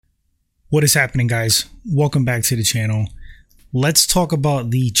What is happening, guys? Welcome back to the channel. Let's talk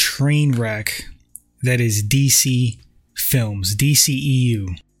about the train wreck that is DC Films,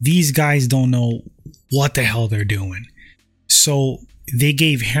 DCEU. These guys don't know what the hell they're doing. So they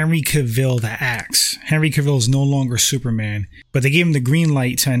gave Henry Cavill the axe. Henry Cavill is no longer Superman, but they gave him the green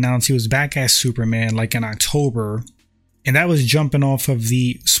light to announce he was back as Superman like in October. And that was jumping off of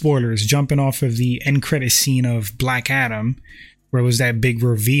the end credit scene of Black Adam, where it was that big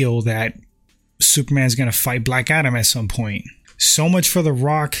reveal that Superman's going to fight Black Adam at some point. So much for The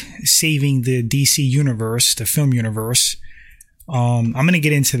Rock saving the DC universe, the film universe. I'm going to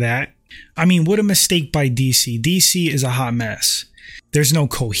get into that. I mean, what a mistake by DC. DC is a hot mess. There's no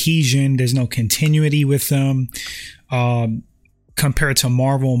cohesion. There's no continuity with them. Compared to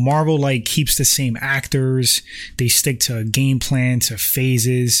Marvel, like keeps the same actors. They stick to a game plan, to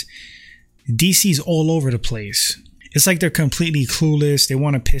phases. DC's all over the place. It's like they're completely clueless. They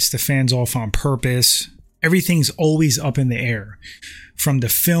want to piss the fans off on purpose. Everything's always up in the air. From the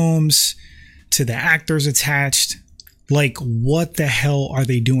films to the actors attached. Like, what the hell are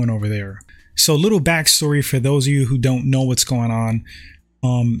they doing over there? So, little backstory for those of you who don't know what's going on.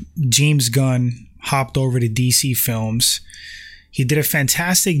 James Gunn hopped over to DC Films. He did a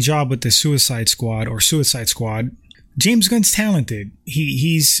fantastic job with the Suicide Squad. James Gunn's talented.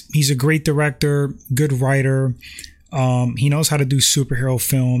 He's a great director, good writer. He knows how to do superhero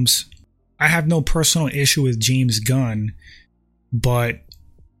films. I have no personal issue with James Gunn, but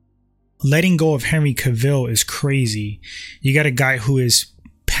letting go of Henry Cavill is crazy. You got a guy who is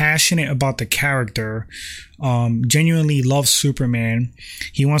passionate about the character, genuinely loves Superman.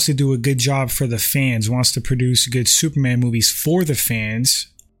 He wants to do a good job for the fans, wants to produce good Superman movies for the fans.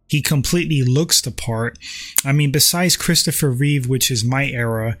 He completely looks the part. I mean, besides Christopher Reeve, which is my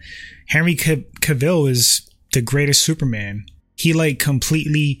era, Henry Cavill is the greatest Superman. He like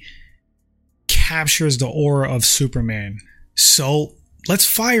completely captures the aura of Superman. So let's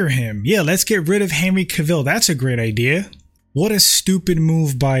fire him. Yeah, let's get rid of Henry Cavill. That's a great idea. What a stupid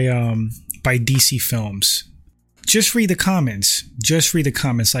move by DC Films. Just read the comments.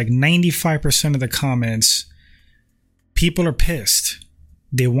 Like 95% of the comments, people are pissed.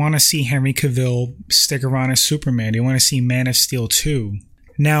 They want to see Henry Cavill stick around as Superman. They want to see Man of Steel 2.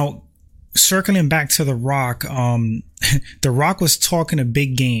 Now, circling back to The Rock, The Rock was talking a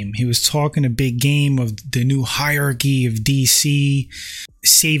big game. He was talking a big game of the new hierarchy of DC,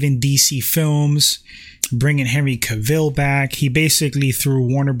 saving DC Films, bringing Henry Cavill back. He basically threw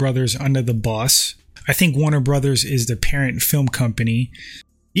Warner Brothers under the bus. I think Warner Brothers is the parent film company.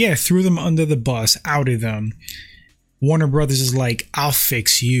 Yeah, threw them under the bus, outed them. Warner Brothers is like, I'll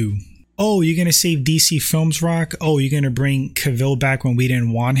fix you. Oh, you're going to save DC Films, Rock? Oh, you're going to bring Cavill back when we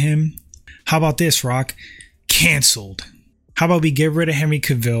didn't want him? How about this, Rock? Canceled. How about we get rid of Henry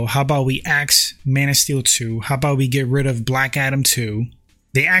Cavill? How about we axe Man of Steel 2? How about we get rid of Black Adam 2?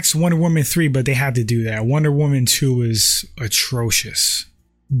 They axed Wonder Woman 3, but they had to do that. Wonder Woman 2 is atrocious.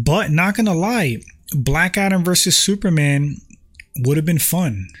 But not gonna lie, Black Adam versus Superman would have been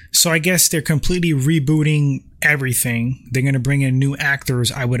fun. So I guess they're completely rebooting everything. They're gonna bring in new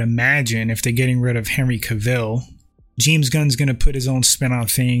actors, I would imagine, if they're getting rid of Henry Cavill. James Gunn's gonna put his own spin on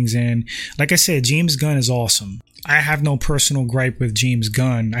things, and like I said, James Gunn is awesome. I have no personal gripe with James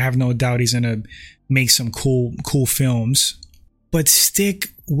Gunn. I have no doubt he's gonna make some cool films. But stick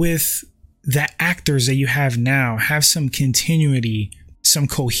with the actors that you have now. Have some continuity, some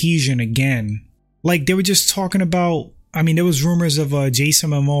cohesion again. Like they were just talking about, I mean, there was rumors of Jason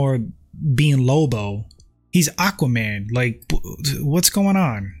Momoa being Lobo. He's Aquaman. Like, what's going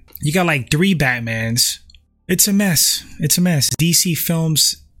on? You got like 3 Batmans. It's a mess. DC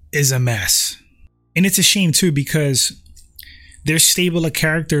Films is a mess. And it's a shame too, because their stable of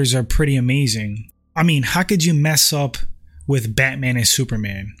characters are pretty amazing. I mean, how could you mess up with Batman and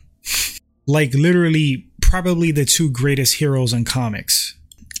Superman? Like literally probably the 2 greatest heroes in comics.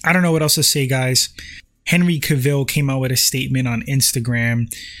 I don't know what else to say, guys. Henry Cavill came out with a statement on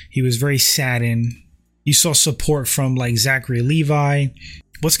Instagram. He was very saddened. You saw support from like Zachary Levi.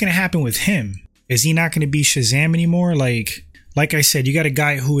 What's going to happen with him? Is he not going to be Shazam anymore? Like I said, you got a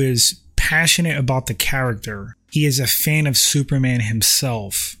guy who is passionate about the character. He is a fan of Superman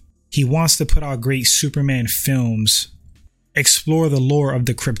himself. He wants to put out great Superman films, explore the lore of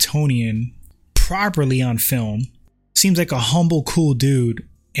the Kryptonian properly on film. Seems like a humble, cool dude,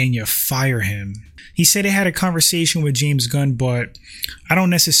 and you fire him. He said he had a conversation with James Gunn, but I don't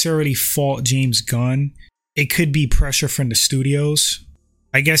necessarily fault James Gunn. It could be pressure from the studios.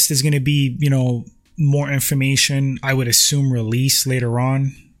 I guess there's going to be, more information, I would assume, released later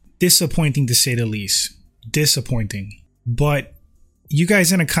on. Disappointing to say the least. Disappointing. But You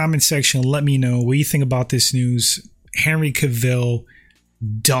guys in the comment section, let me know what you think about this news. Henry Cavill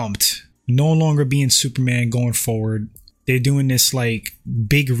dumped, no longer being Superman going forward. They're doing this like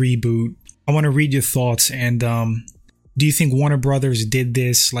big reboot. I want to read your thoughts. And do you think Warner Brothers did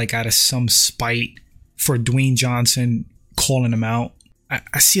this like out of some spite for Dwayne Johnson calling him out?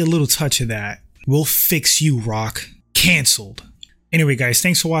 I see a little touch of that. We'll fix you, Rock. Canceled. Anyway, guys,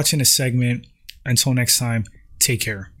 thanks for watching this segment. Until next time, take care.